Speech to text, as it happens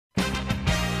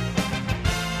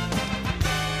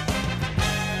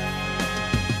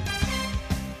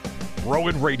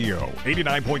Rowan Radio,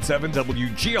 89.7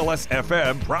 WGLS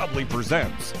FM proudly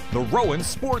presents the Rowan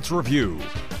Sports Review,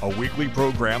 a weekly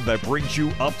program that brings you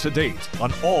up to date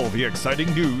on all the exciting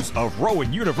news of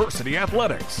Rowan University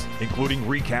athletics, including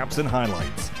recaps and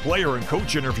highlights, player and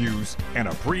coach interviews, and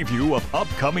a preview of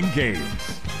upcoming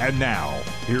games. And now,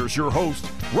 here's your host,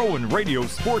 Rowan Radio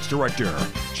Sports Director,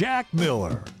 Jack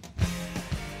Miller.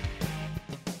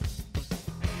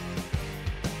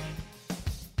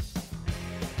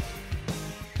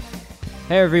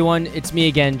 Hey everyone, it's me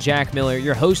again, Jack Miller,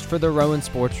 your host for the Rowan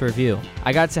Sports Review.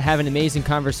 I got to have an amazing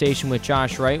conversation with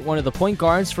Josh Wright, one of the point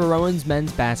guards for Rowan's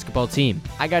men's basketball team.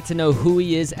 I got to know who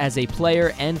he is as a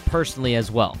player and personally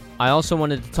as well. I also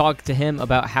wanted to talk to him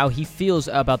about how he feels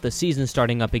about the season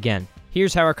starting up again.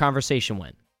 Here's how our conversation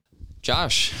went.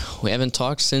 Josh, we haven't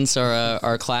talked since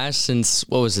our class since,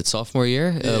 what was it, sophomore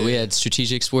year? Yeah. We had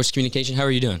strategic sports communication. How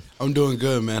are you doing? I'm doing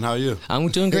good, man. How are you? I'm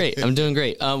doing great.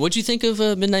 What'd you think of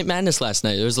Midnight Madness last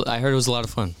night? I heard it was a lot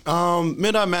of fun.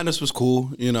 Midnight Madness was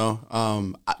cool, you know.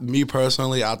 Me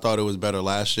personally, I thought it was better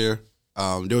last year.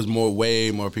 There was way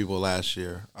more people last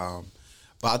year. But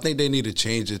I think they need to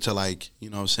change it to, like, you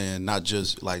know what I'm saying, not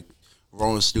just, like,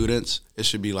 Rowan students. It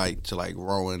should be, like, to, like,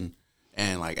 Rowan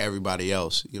and, like, everybody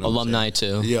else. You know, alumni,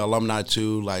 too. Yeah, alumni,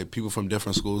 too. Like, people from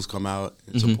different schools come out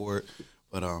and support.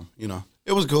 But, you know,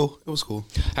 it was cool. It was cool.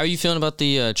 How are you feeling about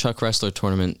the Chuck Wrestler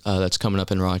tournament that's coming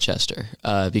up in Rochester?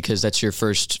 Because that's your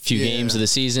first few games of the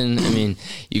season. I mean,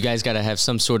 you guys got to have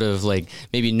some sort of, like,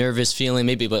 maybe nervous feeling,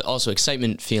 but also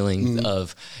excitement feeling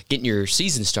of getting your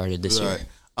season started this year.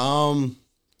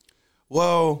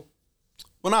 Well,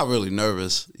 we're not really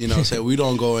nervous, you know what I'm saying? We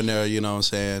don't go in there, you know what I'm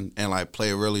saying, and, like,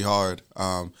 play really hard.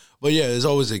 But, yeah, there's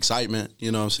always excitement,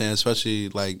 you know what I'm saying, especially,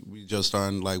 like, we just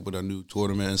started, like, with a new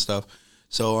tournament and stuff.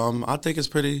 So I think it's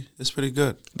pretty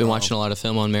good. Been watching a lot of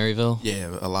film on Maryville?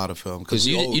 Yeah, a lot of film. Because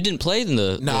you didn't play in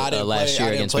the last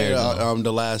year against Maryville.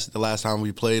 The last time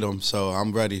we played them, so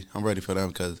I'm ready. I'm ready for them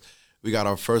because we got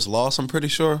our first loss, I'm pretty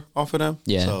sure, off of them.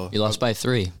 Yeah, so, you lost by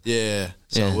 3. Yeah,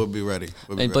 so we'll be ready.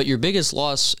 But your biggest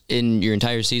loss in your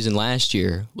entire season last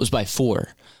year was by 4.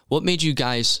 What made you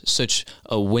guys such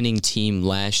a winning team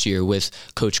last year with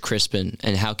Coach Crispin,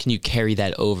 and how can you carry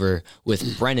that over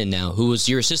with Brennan now, who was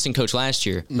your assistant coach last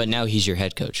year, but now he's your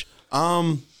head coach?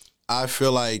 I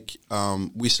feel like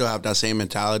we still have that same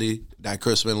mentality that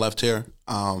Crispin left here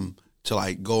to,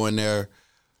 like, go in there,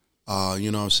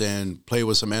 you know what I'm saying, play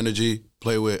with some energy,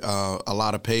 play with a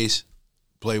lot of pace,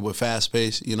 play with fast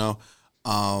pace, you know.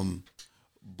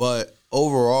 But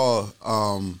overall,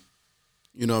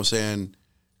 you know what I'm saying,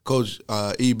 Coach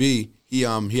EB, he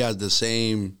has the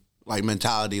same, like,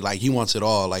 mentality. Like, he wants it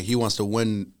all. Like, he wants to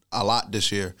win a lot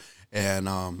this year. And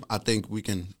I think we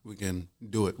can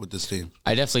do it with this team.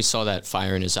 I definitely saw that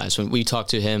fire in his eyes when we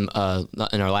talked to him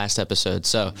in our last episode.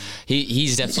 So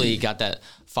he's definitely got that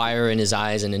fire in his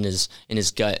eyes and in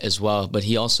his gut as well. But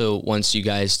he also wants you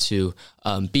guys to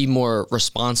be more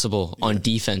responsible on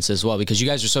defense as well, because you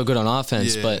guys are so good on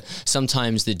offense, but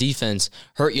sometimes the defense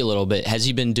hurt you a little bit. Has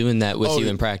he been doing that with you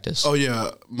in practice? Oh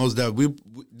yeah, most definitely.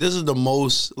 This is the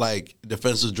most, like,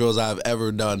 defensive drills I've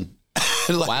ever done.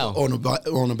 Like, wow.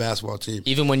 On a basketball team.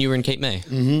 Even when you were in Cape May?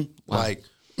 Mm-hmm. Wow. Like,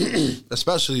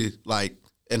 especially, like,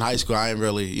 in high school, I ain't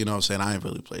really, you know what I'm saying, I ain't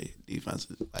really play defense.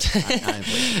 Like, I ain't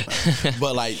play defense.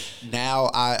 But, like, now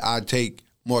I take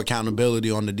more accountability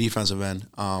on the defensive end.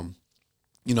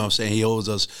 You know what I'm saying? He holds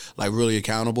us, like, really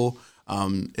accountable.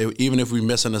 Even if we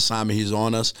miss an assignment, he's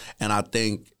on us. And I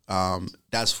think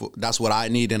that's what I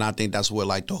need, and I think that's what,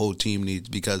 like, the whole team needs,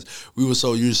 because we were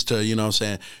so used to, you know what I'm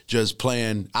saying, just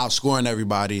playing, outscoring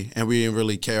everybody, and we didn't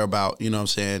really care about, you know what I'm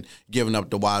saying, giving up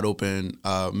the wide open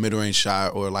mid-range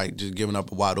shot, or, like, just giving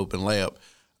up a wide open layup.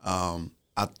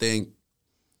 I think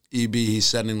EB, he's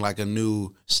setting, like, a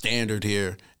new standard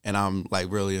here, and I'm, like,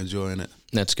 really enjoying it.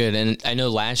 That's good. And I know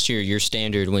last year your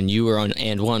standard, when you were on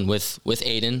and one with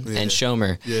Aiden and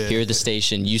Shomer here at the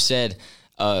station, you said,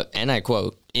 and I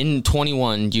quote, in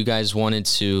 21, you guys were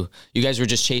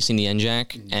just chasing the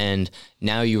NJAC, and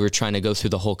now you were trying to go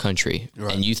through the whole country,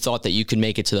 and you thought that you could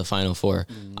make it to the Final Four.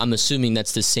 I'm assuming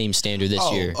that's the same standard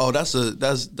this year. Oh, that's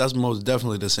most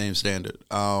definitely the same standard.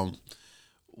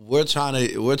 We're trying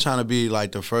to be,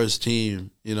 like, the first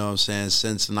team, you know what I'm saying,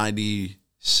 since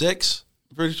 '96.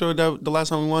 Pretty sure that the last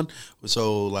time we won.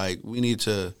 So, like, we need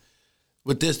to,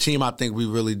 with this team, I think we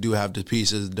really do have the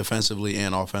pieces defensively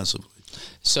and offensively.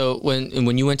 So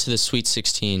when you went to the Sweet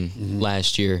 16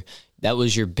 last year, that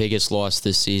was your biggest loss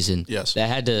this season. Yes. That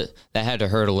had to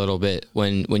hurt a little bit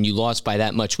when you lost by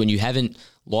that much, when you haven't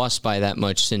lost by that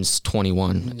much since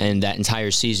 21. And that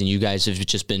entire season, you guys have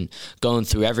just been going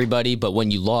through everybody. But when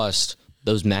you lost,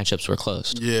 those matchups were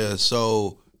close. Yeah,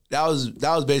 so that was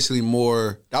basically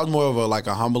more of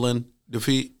a humbling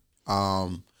defeat.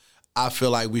 I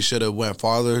feel like we should have went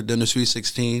farther than the Sweet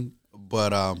 16,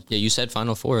 but yeah, you said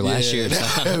Final Four last year.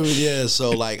 So. Yeah, so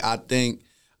like I think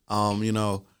we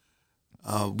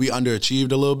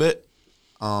underachieved a little bit,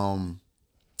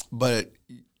 but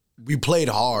we played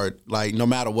hard. Like no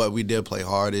matter what, we did play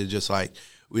hard. It's just like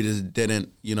we just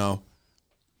didn't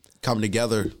come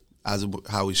together as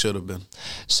how we should have been.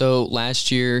 So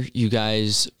last year, you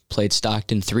guys played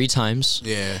Stockton 3 times.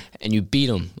 Yeah. And you beat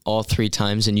them all 3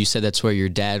 times. And you said that's where your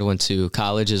dad went to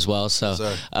college as well.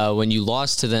 So when you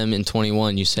lost to them in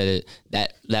 21, you said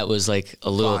that was like a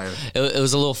little, it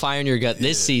was a little fire in your gut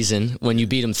this season when you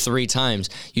beat them 3 times.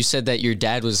 You said that your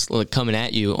dad was coming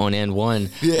at you on and 1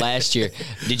 last year.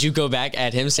 Did you go back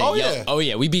at him saying, oh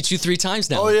yeah, we beat you 3 times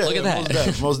now. Oh yeah. Look at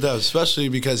that. Most definitely, especially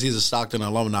because he's a Stockton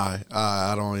alumni.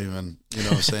 I don't even, you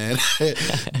know what I'm saying?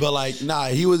 But like, nah,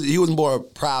 he was more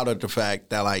proud of the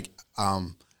fact that like,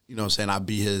 you know what I'm saying, I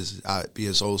beat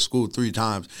his old school 3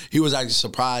 times. He was actually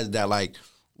surprised that like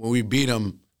when we beat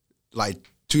him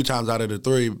like 2 times out of the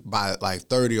 3 by like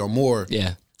 30 or more.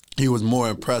 Yeah. He was more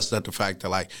impressed at the fact that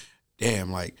like, damn,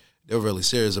 like they're really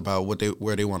serious about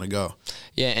where they want to go.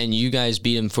 Yeah, and you guys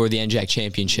beat him for the NJAC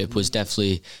championship was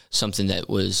definitely something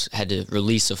that had to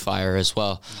release a fire as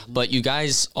well. But you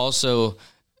guys also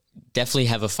definitely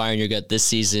have a fire in your gut this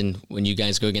season when you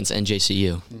guys go against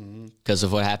NJCU because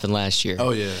of what happened last year.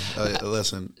 Oh, yeah.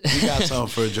 Listen, we got something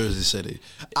for Jersey City.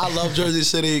 I love Jersey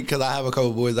City because I have a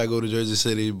couple boys that go to Jersey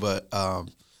City, but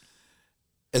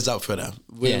it's up for them.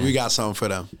 We got something for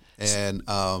them. And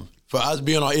for us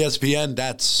being on ESPN,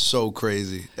 that's so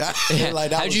crazy.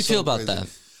 Like, how'd you feel about that?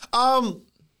 I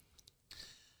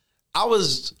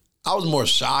was more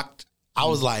shocked. I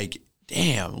was like,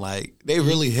 damn, like they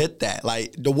really hit that.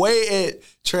 Like the way it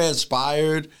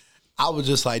transpired, I was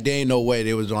just like, there ain't no way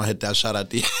they was gonna hit that shot at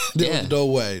the end. There was no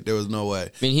way. There was no way.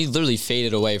 I mean, he literally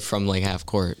faded away from like half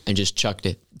court and just chucked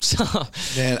it. So,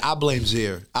 man, I blame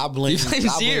Zier. I blame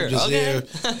Zier. Okay.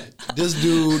 This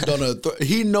dude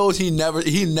he knows he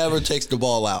never takes the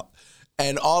ball out.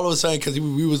 And all of a sudden, because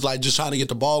we was like just trying to get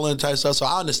the ball in type stuff, so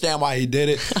I understand why he did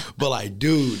it. But like,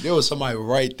 dude, there was somebody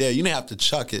right there. You didn't have to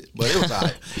chuck it, but it was all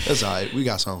right. It's all right. We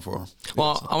got something for him.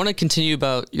 Well, I want to continue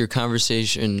about your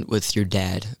conversation with your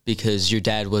dad because your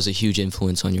dad was a huge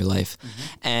influence on your life.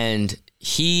 And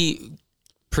he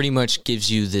pretty much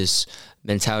gives you this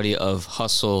mentality of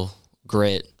hustle,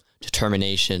 grit,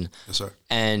 determination. Yes, sir.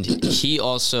 And he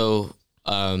also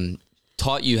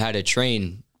taught you how to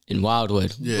train in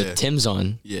Wildwood with Tim's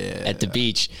on at the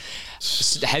beach.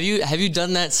 Have you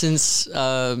done that since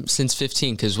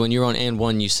 15? Because when you were on and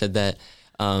 1, you said that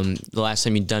the last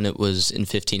time you'd done it was in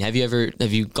 15. Have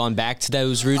you gone back to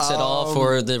those roots at all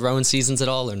for the Rowan seasons at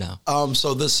all or no?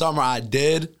 So this summer I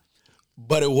did,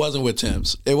 but it wasn't with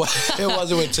Tim's. It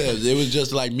wasn't with Tim's. It was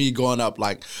just like me going up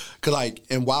cause like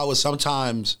in Wildwood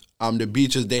sometimes the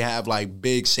beaches they have like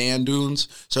big sand dunes.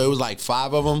 So it was like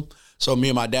 5 of them. So me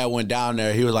and my dad went down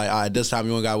there. He was like, all right, this time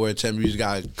you don't got to wear Tim's. You just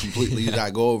got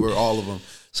to go over all of them.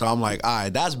 So I'm like, all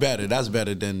right, that's better. That's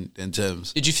better than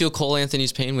Tim's. Did you feel Cole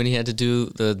Anthony's pain when he had to do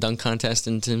the dunk contest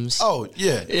in Tim's? Oh,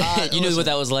 yeah. You knew what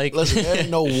that was like? Listen, there's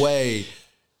no way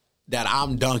that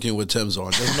I'm dunking with Tim's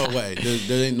on. There's no way.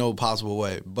 There ain't no possible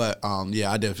way. But,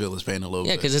 yeah, I did feel his pain a little bit.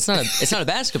 Yeah, because it's not a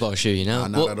basketball shoe, you know? Nah,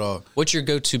 not at all. What's your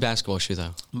go-to basketball shoe,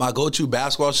 though? My go-to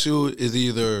basketball shoe is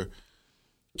either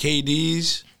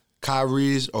KD's,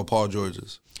 Kyrie's, or Paul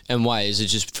George's. And why? Is it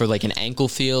just for like an ankle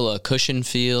feel, a cushion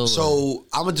feel? So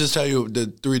I'm gonna just tell you the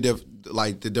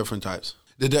different types.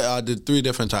 The 3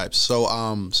 different types. So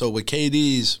with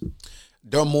KD's,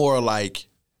 they're more like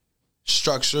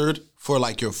structured for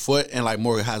like your foot and like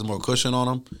has more cushion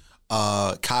on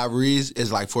them. Kyrie's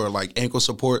is like for like ankle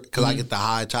support because I get the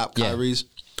high top Kyrie's,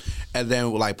 and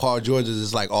then like Paul George's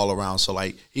is like all around. So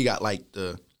like he got like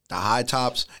the high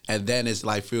tops, and then it's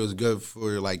like feels good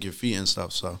for like your feet and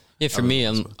stuff. So yeah, for me,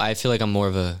 I feel like I'm more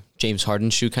of a James Harden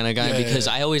shoe kind of guy because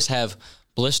I always have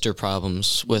blister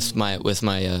problems with my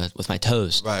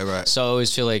toes. Right. So I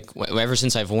always feel like ever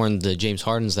since I've worn the James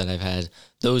Hardens that I've had,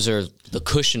 those are the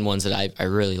cushion ones that I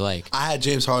really like. I had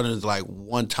James Hardens like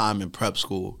one time in prep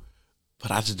school. But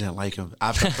I just didn't like them.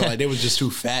 I felt like they were just too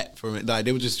fat for me. Like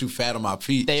they were just too fat on my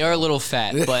feet. They are a little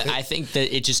fat, but I think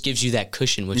that it just gives you that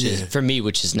cushion, which is for me,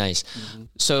 which is nice.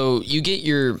 So you get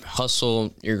your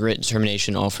hustle, your grit,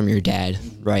 determination, all from your dad,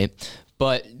 right?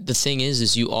 But the thing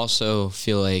is you also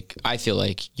I feel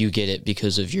like you get it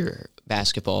because of your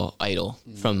basketball idol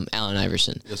from Allen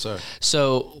Iverson. Yes, sir.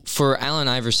 So for Allen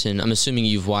Iverson, I'm assuming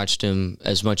you've watched him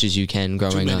as much as you can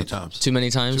growing up. Too many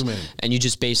times? Too many. And you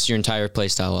just based your entire play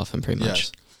style off him pretty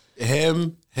much. Yes.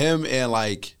 Him and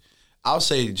like, I'll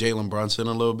say Jalen Brunson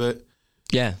a little bit.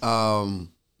 Yeah.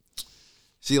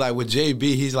 See, like with JB,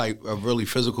 he's like a really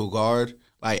physical guard.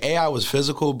 Like AI was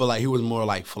physical, but like he was more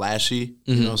like flashy.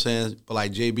 You know what I'm saying? But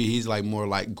like JB, he's like more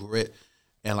like grit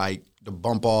and like the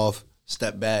bump off,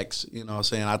 step backs. You know what I'm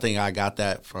saying? I think I got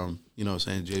that from, you know what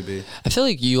I'm saying, JB. I feel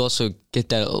like you also get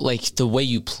that, like the way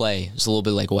you play is a little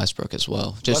bit like Westbrook as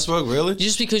well. Westbrook, really?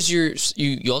 Just because you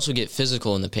also get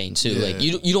physical in the paint too. Yeah. Like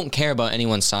you don't care about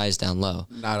anyone's size down low.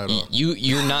 Not at all.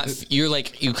 You're not. You're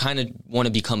like, you kind of want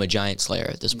to become a giant slayer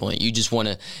at this point. You just want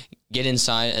to get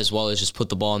inside as well as just put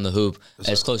the ball in the hoop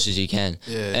as close as you can.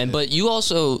 Yeah. But you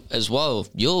also as well,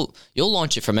 you'll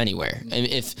launch it from anywhere. And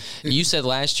if you said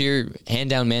last year,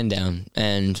 hand down, man down,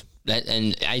 and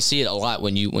I see it a lot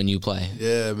when you play.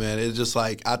 Yeah, man. It's just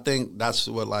like, I think that's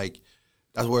where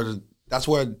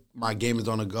my game is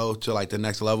gonna go to, like the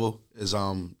next level is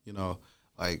you know,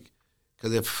 like,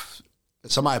 because if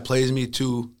somebody plays me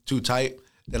too tight,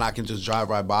 then I can just drive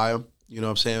right by them. You know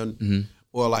what I'm saying? Mm-hmm.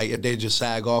 Or like if they just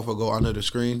sag off or go under the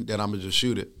screen, then I'm gonna just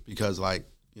shoot it, because like,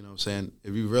 you know what I'm saying,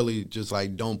 if you really just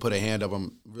like don't put a hand up,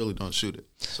 I'm really don't shoot it.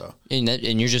 So and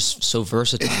you're just so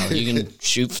versatile. You can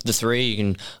shoot the three, you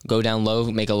can go down low,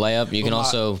 make a layup. You can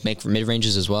also make mid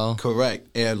ranges as well. Correct.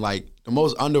 And like the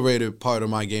most underrated part of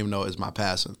my game though is my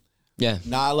passing. Yeah.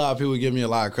 Not a lot of people give me a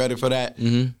lot of credit for that,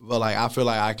 but like I feel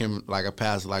like I can like a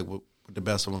pass like with the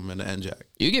best of them in the end jack.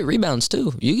 You get rebounds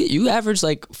too. You average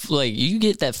like you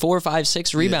get that 4, 5,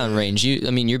 6 rebound range.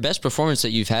 Your best performance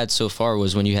that you've had so far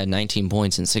was when you had 19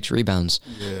 points and 6 rebounds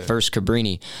versus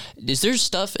Cabrini. Is there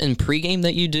stuff in pregame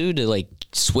that you do to like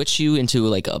switch you into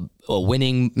like a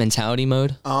winning mentality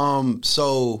mode?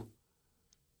 So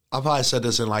I probably said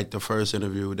this in like the first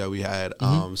interview that we had.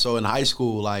 So in high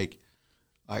school, like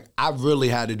I really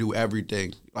had to do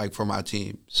everything like for my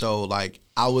team. So like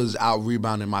I was out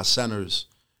rebounding my centers.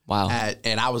 Wow.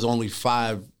 And I was only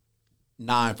 5'9",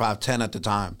 5'10" at the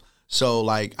time. So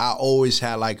like I always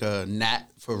had like a knack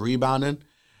for rebounding,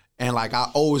 and like I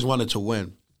always wanted to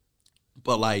win.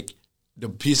 But like the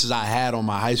pieces I had on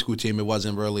my high school team, it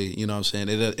wasn't really, you know what I'm saying,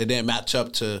 it didn't match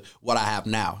up to what I have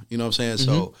now. You know what I'm saying?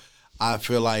 So I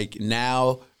feel like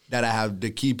now that I have the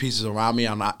key pieces around me,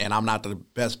 I'm not the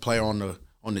best player on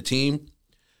the team,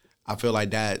 I feel like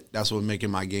that's what's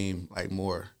making my game like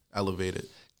more elevated.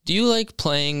 Do you like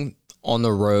playing on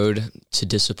the road to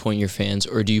disappoint your fans,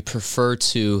 or do you prefer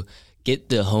to get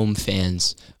the home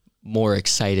fans more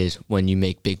excited when you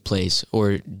make big plays,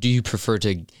 or do you prefer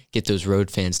to get those road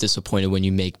fans disappointed when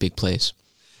you make big plays?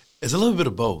 It's a little bit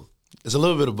of both.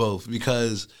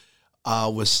 Because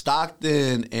with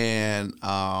Stockton and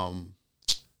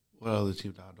what other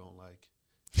team I don't like?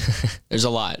 There's a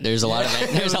lot of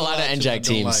NJAC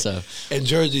teams. Like. So in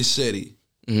Jersey City,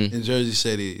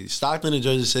 Stockton and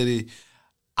Jersey City,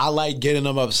 I like getting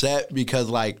them upset because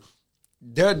like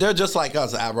they're just like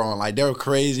us at Rowan. Like they're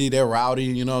crazy, they're rowdy,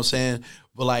 you know what I'm saying?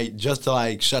 But like just to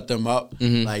like shut them up,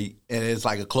 like, and it's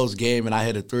like a close game and I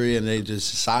hit a 3 and they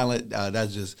just silent.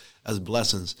 That's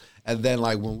blessings. And then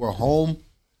like when we're home,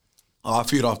 I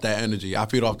feed off that energy. I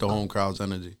feed off the home crowd's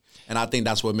energy, and I think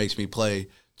that's what makes me play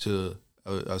to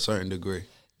a certain degree.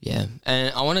 Yeah,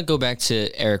 and I want to go back to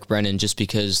Eric Brennan just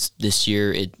because this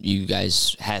year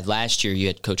last year you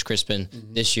had Coach Crispin.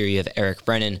 This year you have Eric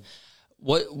Brennan.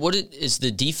 What is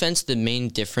the defense the main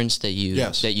difference that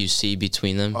you see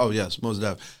between them? Oh yes, most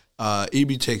definitely.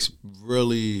 EB takes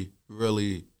really,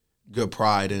 really good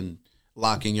pride in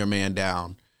locking your man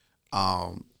down,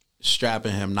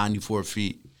 strapping him 94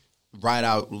 feet. Right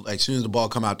out, like as soon as the ball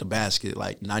come out the basket,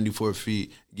 like 94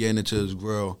 feet, getting into his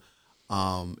grill.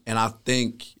 And I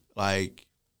think like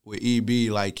with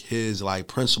EB, like his like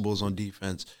principles on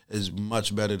defense is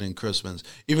much better than Crispin's.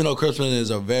 Even though Crispin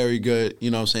is a very good,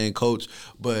 you know what I'm saying, coach,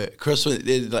 but Crispin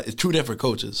is like, it's two different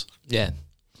coaches. Yeah.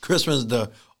 Crispin's the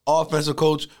offensive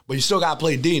coach, but you still got to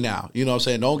play D now. You know what I'm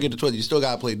saying? Don't get it twisted. You still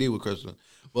got to play D with Crispin.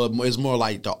 But it's more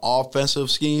like the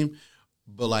offensive scheme.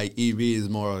 But like EB is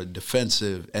more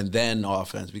defensive and then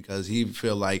offense because he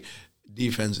feel like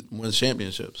defense wins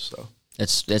championships. So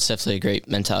that's definitely a great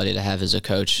mentality to have as a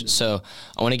coach. So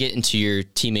I want to get into your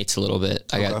teammates a little bit.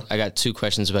 I got 2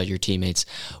 questions about your teammates.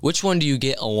 Which one do you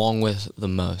get along with the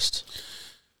most?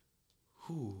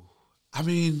 I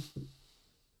mean,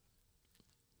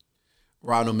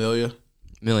 Ron Amelia.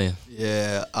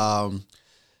 Yeah. A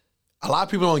lot of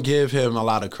people don't give him a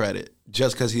lot of credit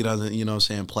just because he doesn't, you know what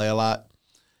I'm saying, play a lot.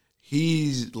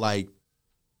 He's like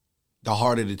the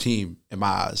heart of the team in my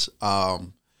eyes.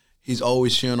 He's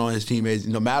always cheering on his teammates.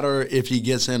 No matter if he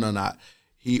gets in or not,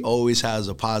 he always has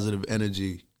a positive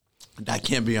energy that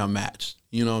can't be unmatched.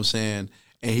 You know what I'm saying?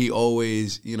 And he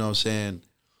always, you know what I'm saying,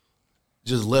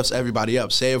 just lifts everybody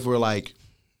up. Say if we're like,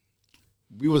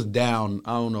 we was down,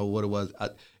 I don't know what it was.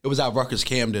 It was at Rutgers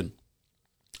Camden.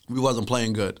 We wasn't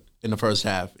playing good in the first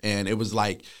half. And it was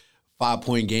like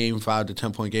 5-point game, 5 to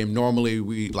 10-point game. Normally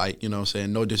we like, you know what I'm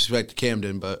saying, no disrespect to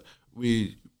Camden, but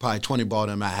we probably 20 balled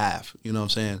them at half. You know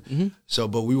what I'm saying? Mm-hmm. So,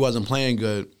 but we wasn't playing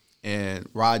good. And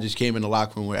Rod just came in the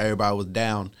locker room where everybody was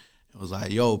down. It was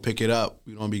like, yo, pick it up.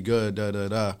 We're going to be good,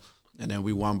 da-da-da. And then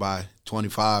we won by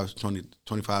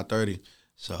 25-30.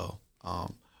 So,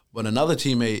 but another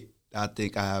teammate I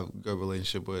think I have a good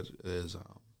relationship with is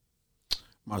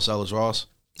Marcellus Ross.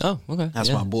 Oh, okay.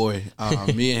 That's my boy.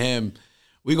 Me and him,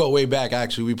 we go way back,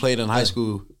 actually. We played in high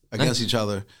school against each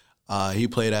other. He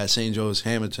played at St. Joe's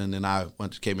Hamilton, and I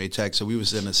went to K-May Tech. So we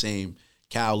was in the same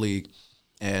Cal League.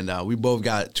 And we both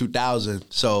got 2,000.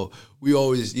 So we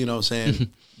always, you know what I'm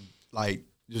saying, like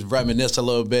just reminisce a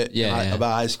little bit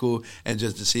about high school. And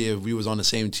just to see if we was on the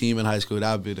same team in high school,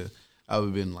 that would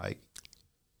have been like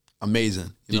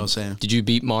amazing. You know what I'm saying? Did you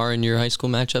beat Mar in your high school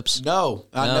matchups? No,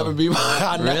 I never beat Mar.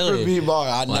 I never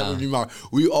beat Mar.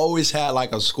 We always had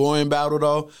like a scoring battle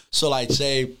though. So like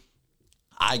say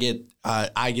I get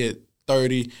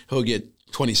 30, he'll get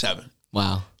 27.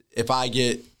 Wow. If I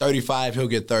get 35, he'll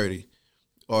get 30.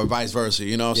 Or vice versa,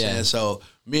 you know what I'm saying? So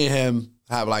me and him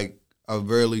have like a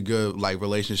really good like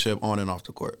relationship on and off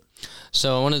the court.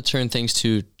 So I want to turn things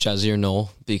to Jazir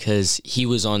Knoll because he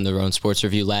was on the Rowan Sports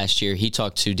Review last year. He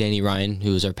talked to Danny Ryan,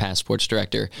 who was our past sports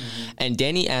director. Mm-hmm. And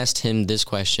Danny asked him this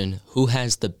question: who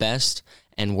has the best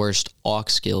and worst aux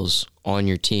skills on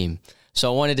your team?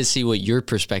 So I wanted to see what your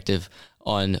perspective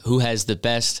on who has the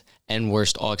best and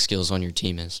worst aux skills on your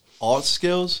team is. Aux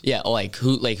skills? Yeah, like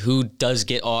who does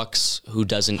get aux, who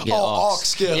doesn't get aux. Aux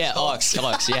skills. Yeah, aux,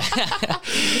 yeah.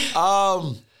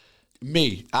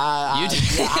 Me. I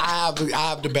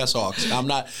have the best aux. I'm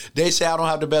not. They say I don't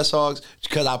have the best aux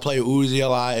because I play Uzi a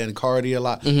lot and Cardi a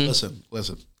lot. Mm-hmm.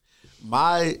 Listen.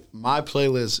 My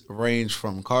playlist range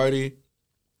from Cardi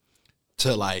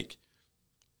to like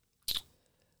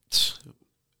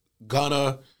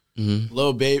Gunna. Mm-hmm.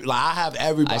 Lil Baby, like I have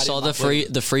everybody. I saw the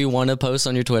free Wanna post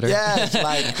on your Twitter. Yes,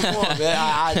 like come on, man.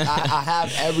 I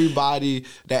have everybody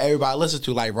that everybody listens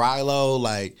to, like Rilo,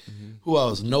 like who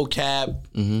else? No Cap,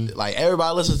 like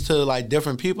everybody listens to like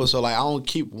different people. So like I don't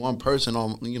keep one person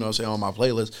on, you know, say on my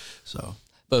playlist. So,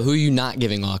 but who are you not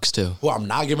giving aux to? Who I'm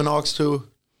not giving aux to?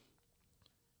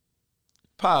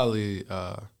 Probably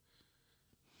Ryan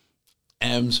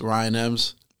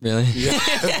Ems. Really? Yeah,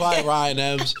 probably Ryan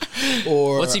Ems.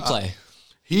 Or what's he play?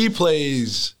 He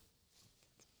doesn't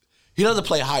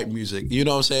play hype music. You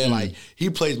know what I'm saying? Like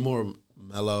he plays more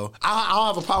mellow. I don't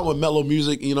have a problem with mellow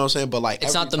music. You know what I'm saying? But like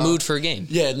it's not the mood for a game.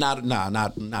 Yeah, not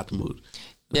the mood.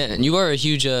 Yeah, and you are a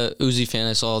huge Uzi fan.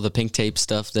 I saw the Pink Tape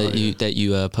stuff that you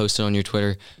posted on your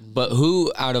Twitter. But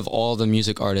who out of all the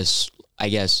music artists, I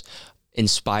guess,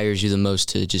 inspires you the most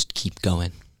to just keep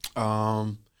going?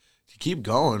 To keep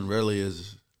going really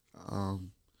is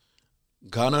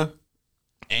Gunna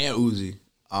and Uzi,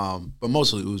 but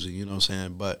mostly Uzi, you know what I'm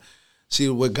saying? But see,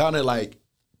 with Gunna, like,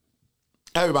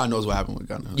 everybody knows what happened with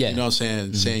Gunna. Yeah. You know what I'm saying?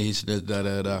 Mm-hmm. Saying he's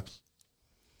da-da-da.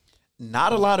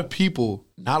 Not a lot of people,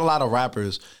 not a lot of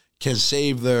rappers can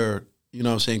save their, you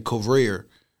know what I'm saying, career,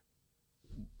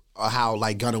 how,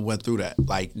 like, Gunna went through that.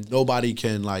 Like, nobody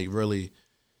can, like, really,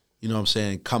 you know what I'm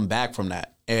saying, come back from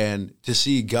that. And to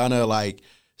see Gunna, like,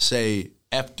 say,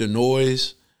 F the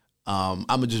noise, I'm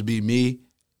going to just be me,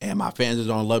 and my fans are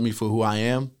going to love me for who I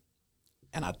am.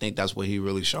 And I think that's what he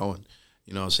really showing.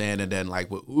 You know what I'm saying? And then, like,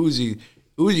 with Uzi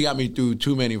got me through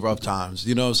too many rough times.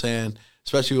 You know what I'm saying?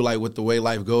 Especially, like, with The Way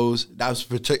Life Goes. That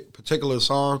particular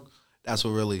song, that's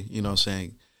what really, you know what I'm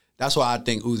saying? That's why I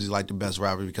think Uzi's, like, the best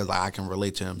rapper because, like, I can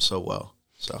relate to him so well.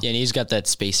 So yeah, and he's got that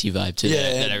spacey vibe, too.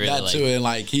 Yeah, that I really that like. too. And,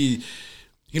 like, he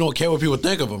don't care what people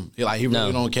think of him. He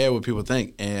really don't care what people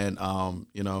think. And,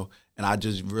 you know, and I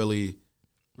just really,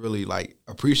 really, like,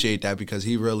 appreciate that because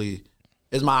he really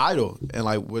is my idol and,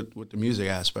 like, with the music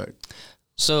aspect.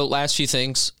 So last few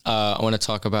things, I want to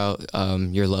talk about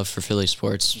your love for Philly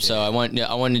sports. Yeah. So I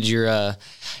wanted your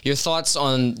thoughts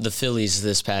on the Phillies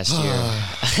this past year.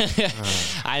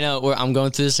 I know I'm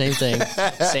going through the same thing,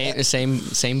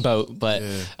 same boat, but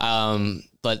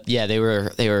yeah, they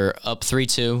were up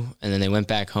 3-2, and then they went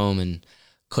back home and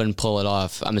couldn't pull it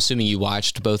off. I'm assuming you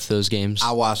watched both those games.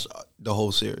 I watched the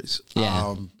whole series.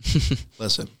 Yeah.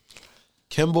 Listen,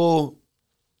 Kimball.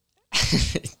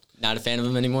 Not a fan of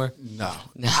him anymore? No.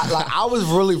 I was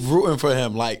really rooting for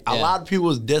him. Like, a lot of people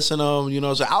was dissing him, you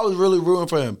know, so I was really rooting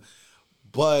for him.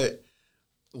 But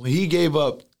when he gave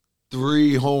up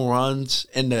 3 home runs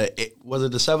in was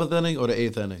it the 7th inning or the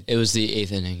 8th inning? It was the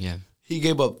 8th inning, yeah. He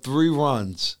gave up 3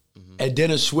 runs and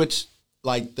then it switched,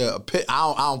 like, the pitch.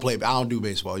 I don't do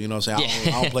baseball, you know what I'm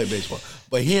saying? I don't play baseball.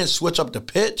 But he didn't switch up the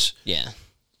pitch. Yeah.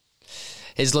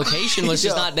 His location was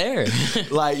just not there.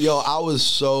 Like, yo, I was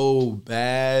so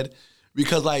bad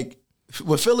because, like,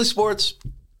 with Philly sports,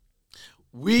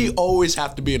 we always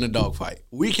have to be in a dogfight.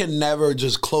 We can never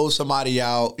just close somebody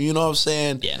out. You know what I'm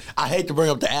saying? Yeah. I hate to bring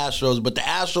up the Astros, but the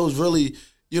Astros really,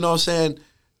 you know what I'm saying,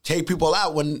 take people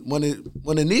out when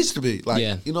it needs to be. Like,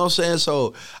 you know what I'm saying?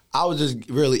 So I was just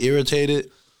really irritated,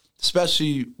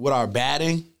 especially with our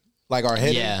batting. Like our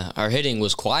hitting. Yeah, our hitting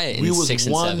was quiet. We in was 6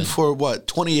 and 1 7. for what,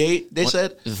 28, they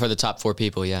said? For the top 4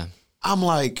 people, yeah. I'm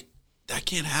like, that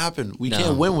can't happen. We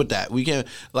can't win with that. We can't,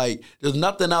 like, there's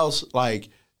nothing else, like,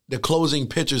 the closing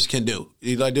pitchers can do.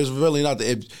 Like, there's really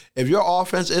nothing. If your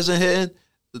offense isn't hitting,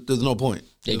 there's no point.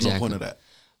 There's no point of that.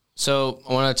 So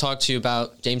I want to talk to you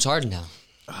about James Harden now.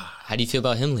 How do you feel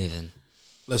about him leaving?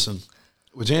 Listen,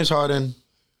 with James Harden,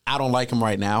 I don't like him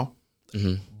right now.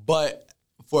 But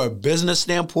for a business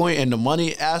standpoint and the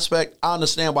money aspect, I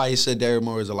understand why he said Derrick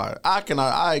Moore is a liar.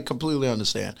 I completely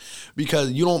understand.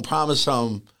 Because you don't promise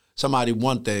somebody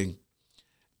one thing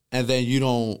and then you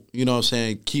don't, you know what I'm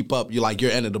saying, keep up,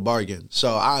 you're end of the bargain.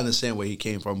 So I understand where he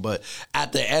came from. But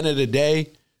at the end of the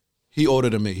day, he older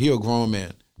than me. He a grown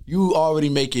man. You already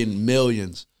making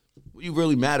millions. What are you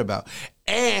really mad about?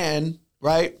 And,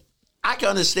 right, I can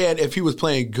understand if he was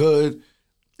playing good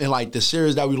in, like, the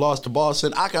series that we lost to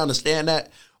Boston. I can understand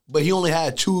that. But he only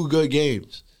had 2 good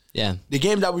games. Yeah. The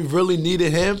game that we really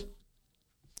needed him,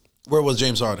 where was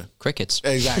James Harden? Crickets.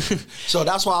 Exactly. So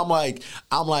that's why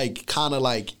I'm kind of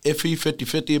like iffy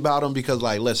 50-50 about him because,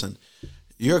 like, listen,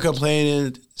 you're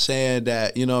complaining saying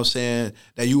that, you know what I'm saying,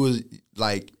 that you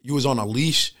was on a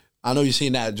leash. I know you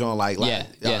seen that, John, like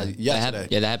yesterday.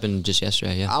 That happened just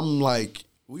yesterday, yeah. I'm like,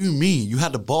 what do you mean? You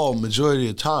had the ball majority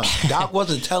of the time. Doc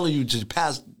wasn't telling you to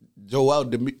pass Joel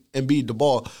Embiid the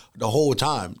ball the whole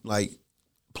time. Like,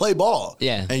 play ball.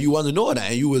 Yeah. And you wasn't doing that.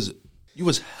 And you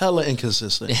was hella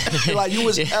inconsistent. Like, you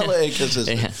was hella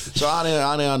inconsistent. Yeah. So I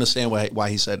didn't understand why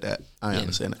he said that. I didn't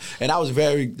understand that. And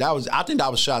I think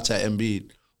that was shots at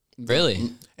Embiid.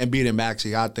 Really? Embiid and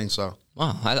Maxey, I think so.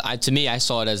 Wow. To me, I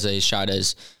saw it as a shot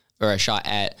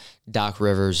at Doc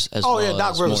Rivers as well. Oh, yeah,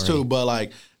 Doc Rivers too.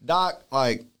 But,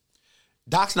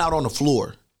 Doc's not on the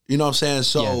floor. You know what I'm saying?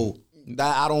 So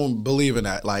I don't believe in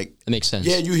that. Like, it makes sense.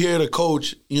 Yeah, you hear the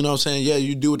coach, you know what I'm saying? Yeah,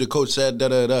 you do what the coach said,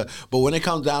 da-da-da. But when it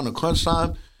comes down to crunch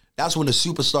time, that's when the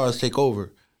superstars take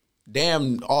over.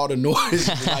 Damn, all the noise,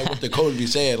 like what the coach be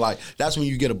saying, like, that's when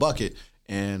you get a bucket.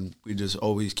 And we just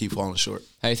always keep falling short.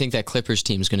 How do you think that Clippers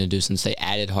team is going to do since they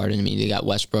added Harden? I mean, they got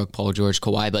Westbrook, Paul George,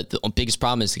 Kawhi, but the biggest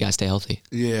problem is they got to stay healthy.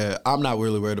 Yeah, I'm not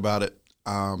really worried about it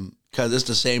because it's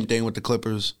the same thing with the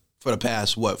Clippers for the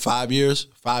past, 5 years?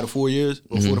 5 to 4 years?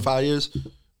 Or 4 to 5 years?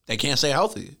 They can't stay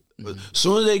healthy. As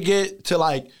soon as they get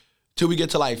to, till we get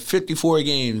to, 54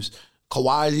 games,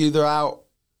 Kawhi's either out,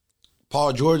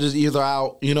 Paul George is either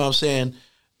out, you know what I'm saying?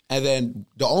 And then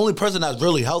the only person that's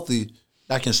really healthy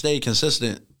that can stay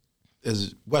consistent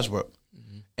is Westbrook.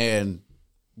 And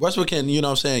Westbrook can, you know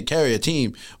what I'm saying, carry a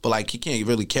team, but, he can't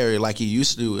really carry it like he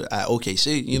used to at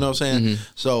OKC, you know what I'm saying?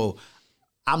 So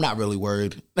I'm not really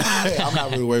worried. I'm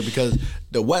not really worried because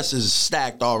the West is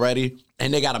stacked already,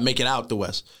 and they got to make it out the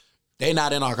West. They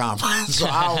not in our conference, so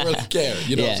I don't really care,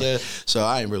 you know what I'm saying? So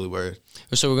I ain't really worried.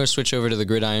 So we're going to switch over to the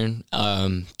gridiron.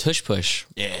 Tush push.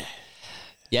 Yeah.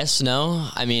 Yes, no.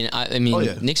 I mean,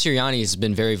 Nick Sirianni has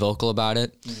been very vocal about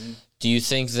it. Do you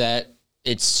think that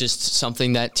it's just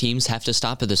something that teams have to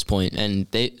stop at this point? And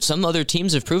some other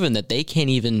teams have proven that they can't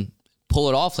even pull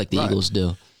it off like the Eagles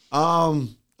do.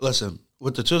 Listen,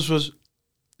 with the tush push,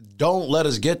 don't let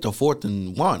us get to 4th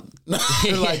and 1.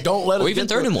 Don't let us or even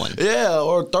 3rd and 1. Yeah,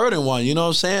 or 3rd and 1. You know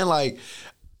what I'm saying?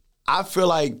 I feel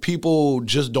like people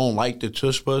just don't like the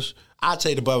tush push. I'd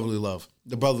say the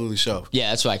brotherly shove.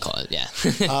 Yeah, that's what I call it. Yeah.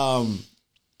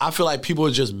 I feel like people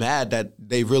are just mad that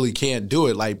they really can't do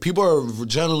it. People are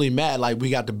generally mad we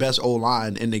got the best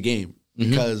O-line in the game.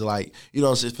 Because, you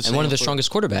know, and one of the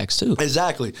strongest quarterbacks, too.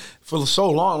 Exactly. For so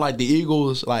long, the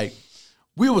Eagles,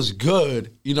 we was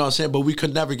good, you know what I'm saying, but we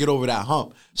could never get over that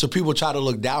hump. So people try to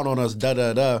look down on us,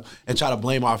 and try to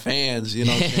blame our fans, you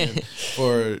know what I'm saying,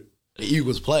 for the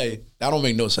Eagles play. That don't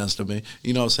make no sense to me,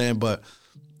 you know what I'm saying? But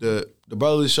the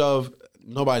brotherly shove,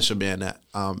 nobody should ban that.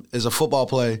 It's a football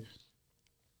play.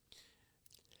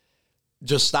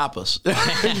 just stop us. You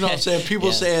know what I'm saying?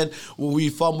 People saying when we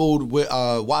fumbled with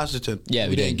Washington,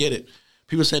 we didn't get it.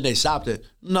 People saying they stopped it.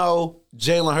 No,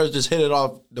 Jalen Hurts just hit it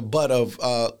off the butt of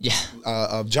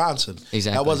Johnson.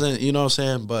 Exactly. That wasn't, you know what I'm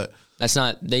saying? But that's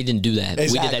not. They didn't do that.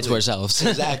 Exactly. We did that to ourselves.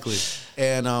 Exactly.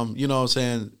 And you know what I'm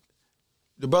saying?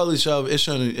 The brotherly shove, it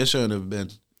shouldn't have been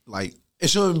like, it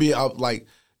shouldn't be like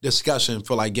discussion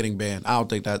for like getting banned. I don't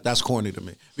think that's corny to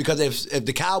me. Because if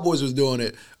the Cowboys was doing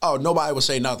it, nobody would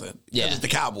say nothing. Yeah. It's the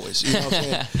Cowboys. You know what I'm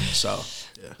saying? So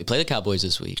yeah. We play the Cowboys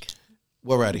this week.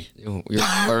 We're ready.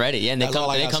 We're ready. Yeah, and they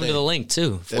come to the link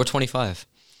too. 425.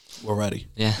 We're ready.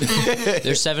 Yeah.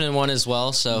 They're 7-1 as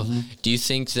well. So do you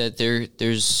think that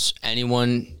there's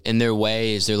anyone in their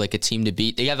way? Is there like a team to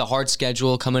beat? They have a hard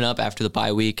schedule coming up after the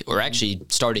bye week, or actually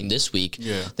starting this week.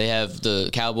 Yeah. They have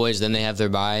the Cowboys, then they have their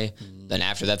bye. Then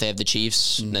after that, they have the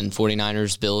Chiefs. Then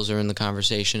 49ers, Bills are in the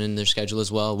conversation in their schedule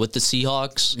as well with the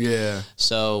Seahawks. Yeah.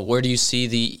 So where do you see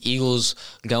the Eagles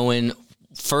going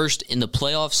first in the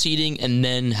playoff seeding, and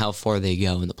then how far they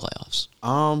go in the playoffs?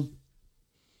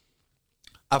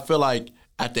 I feel like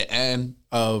at the end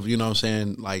of, you know what I'm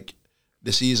saying, like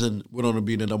the season, we're going to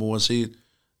be the number 1 seed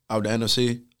of the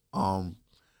NFC.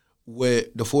 With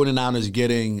the 49ers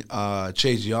getting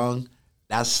Chase Young,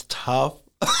 that's tough.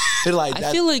 I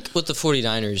feel like with the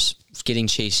 49ers getting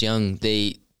Chase Young,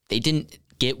 they didn't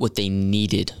get what they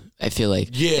needed. I feel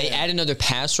like they add another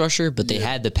pass rusher, but they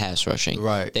had the pass rushing.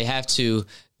 Right. They have to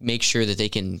make sure that they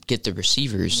can get the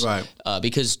receivers. Right.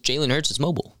 Because Jalen Hurts is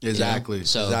mobile. Exactly. You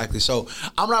know? Exactly. So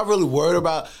I'm not really worried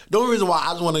about the only reason why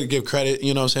I just want to give credit,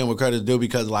 you know what I'm saying, what credit's due,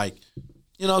 because like,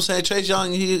 you know what I'm saying, Chase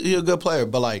Young, he a good player.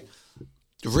 But like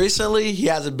recently he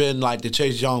hasn't been like the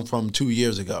Chase Young from 2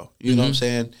 years ago. You know what I'm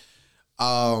saying?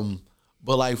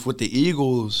 But like with the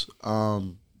Eagles,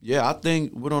 I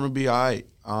think we're gonna be all right.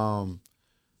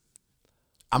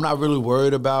 I'm not really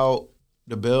worried about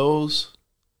the Bills.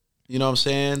 You know what I'm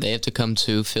saying? They have to come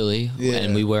to Philly,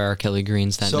 and we wear our Kelly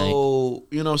Greens that night. So,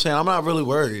 you know what I'm saying? I'm not really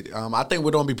worried. I think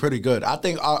we're going to be pretty good. I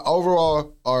think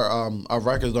our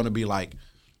record is going to be like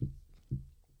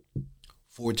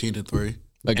 14-3.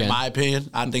 Again. In my opinion,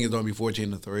 I think it's going to be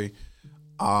 14-3.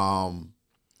 Our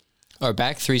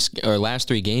last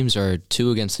 3 games are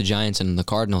 2 against the Giants and the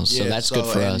Cardinals, so that's good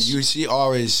for us. You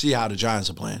already see how the Giants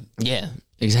are playing. Yeah,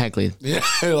 exactly. Yeah,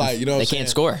 like, you know what they can't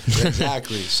score.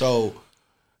 Exactly. So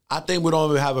I think we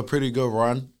don't have a pretty good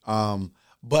run.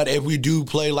 But if we do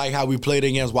play like how we played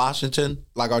against Washington,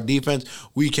 like our defense,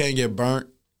 we can get burnt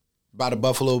by the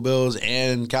Buffalo Bills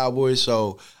and Cowboys.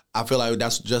 So I feel like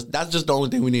that's just the only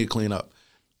thing we need to clean up.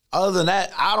 Other than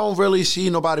that, I don't really see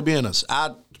nobody being us.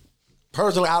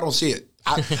 Personally, I don't see it.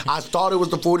 I thought it was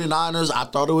the 49ers. I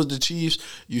thought it was the Chiefs.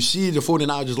 You see the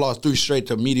 49ers just lost 3 straight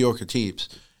to mediocre teams.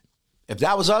 If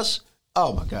that was us,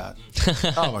 oh, my God.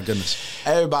 Oh, my goodness.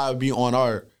 Everybody would be on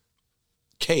our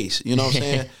case. You know what I'm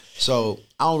saying? So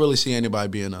I don't really see anybody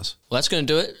being us. Well, that's going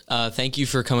to do it. Thank you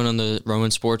for coming on the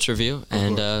Rowan Sports Review,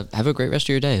 and have a great rest of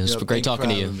your day. It was great talking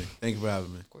to you. Thank you for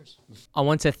having me. Of course. I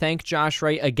want to thank Josh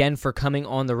Wright again for coming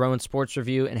on the Rowan Sports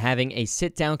Review and having a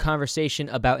sit-down conversation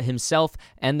about himself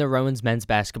and the Rowan's men's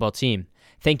basketball team.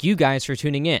 Thank you guys for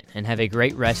tuning in, and have a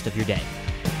great rest of your day.